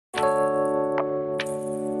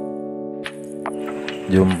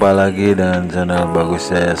Jumpa lagi dengan channel Bagus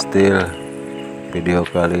Saya Steel. Video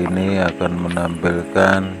kali ini akan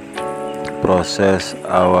menampilkan proses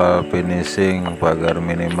awal finishing pagar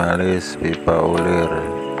minimalis pipa ulir.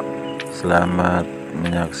 Selamat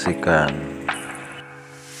menyaksikan.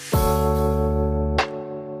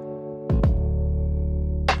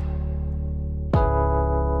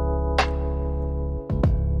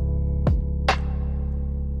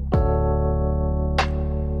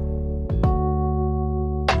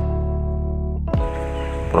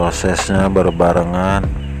 Prosesnya berbarengan,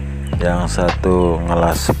 yang satu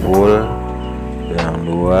ngelas full, yang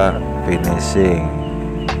dua finishing.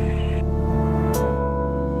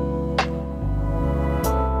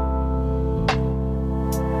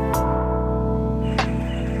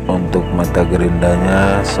 Untuk mata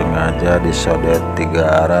gerindanya sengaja disodet 3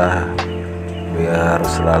 arah biar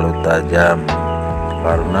selalu tajam,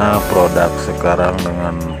 karena produk sekarang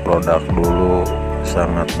dengan produk dulu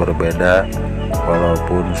sangat berbeda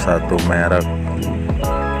walaupun satu merek.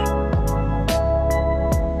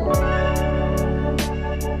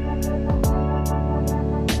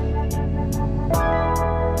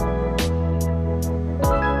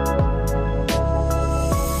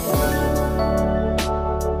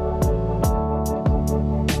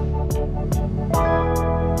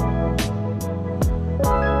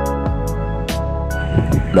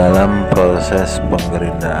 Dalam proses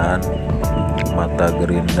penggerindaan, mata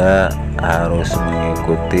gerinda harus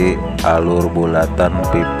mengikuti alur bulatan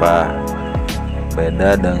pipa.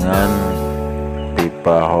 Beda dengan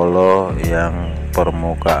pipa holo yang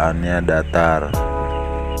permukaannya datar.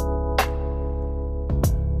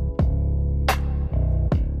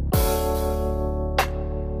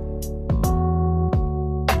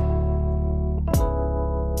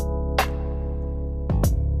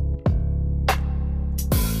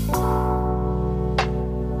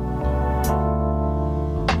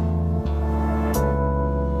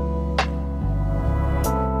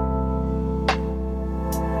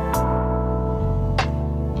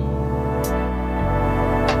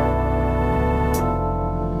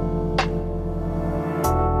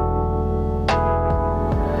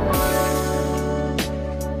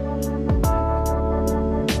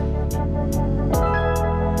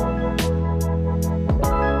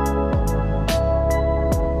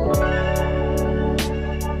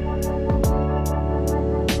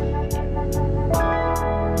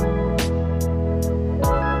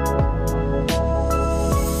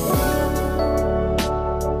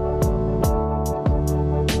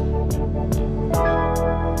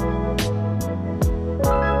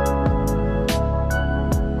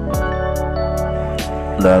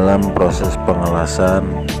 Dalam proses pengelasan,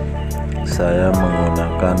 saya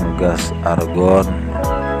menggunakan gas argon.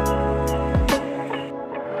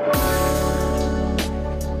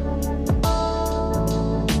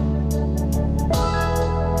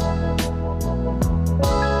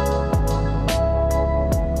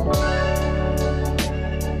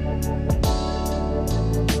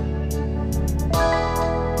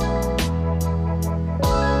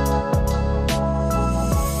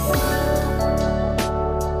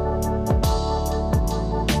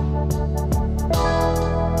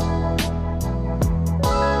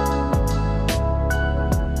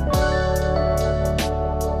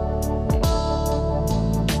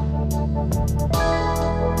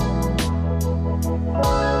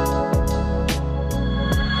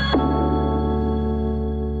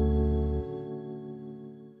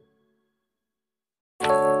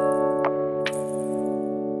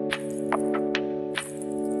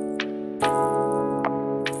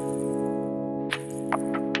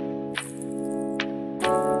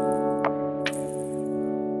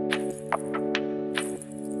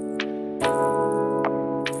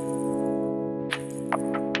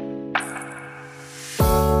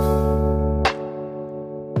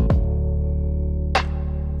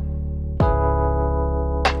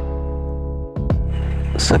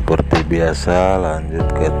 Seperti biasa, lanjut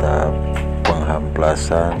ke tahap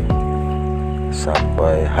penghamplasan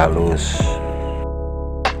sampai halus.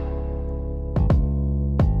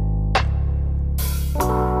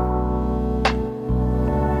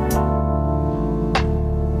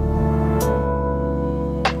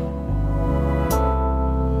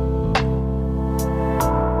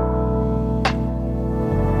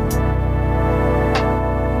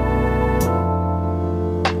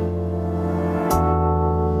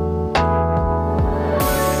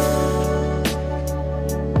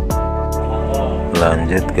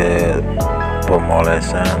 Lanjut ke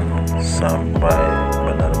pemolesan sampai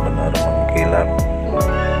benar-benar mengkilap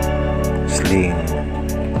sling.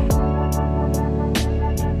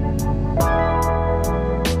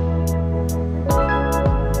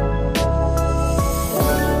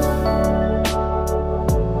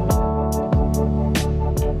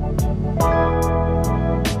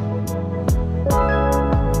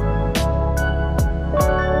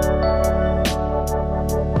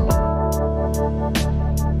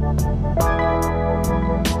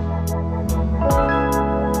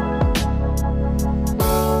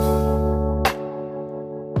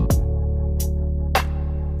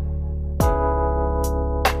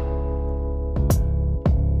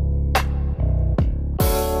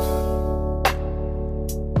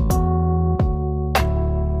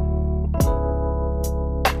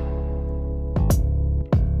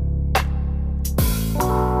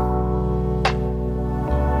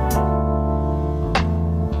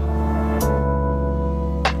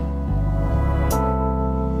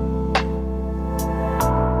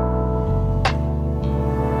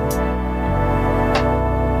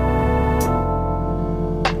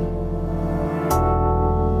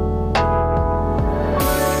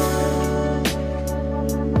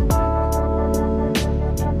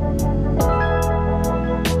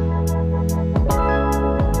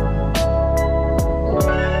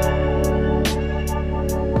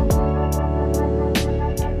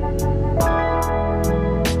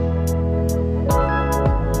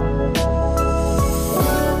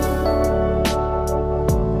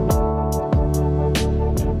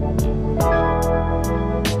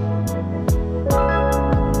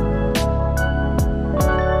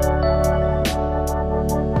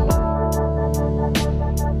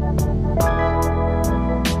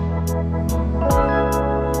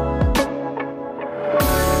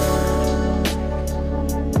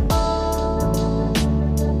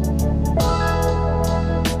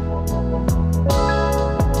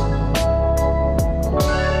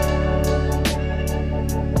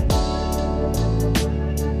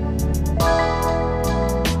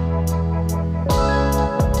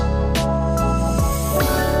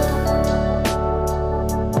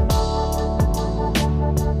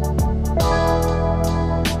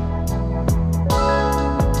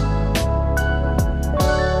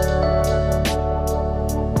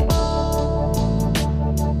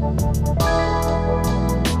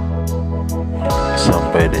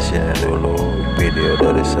 video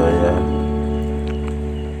dari saya.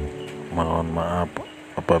 Mohon maaf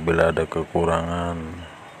apabila ada kekurangan.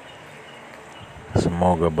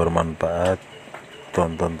 Semoga bermanfaat.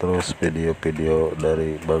 Tonton terus video-video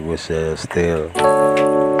dari Bagus Jaya Steel.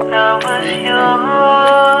 I was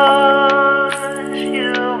yours,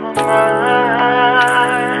 you were mine.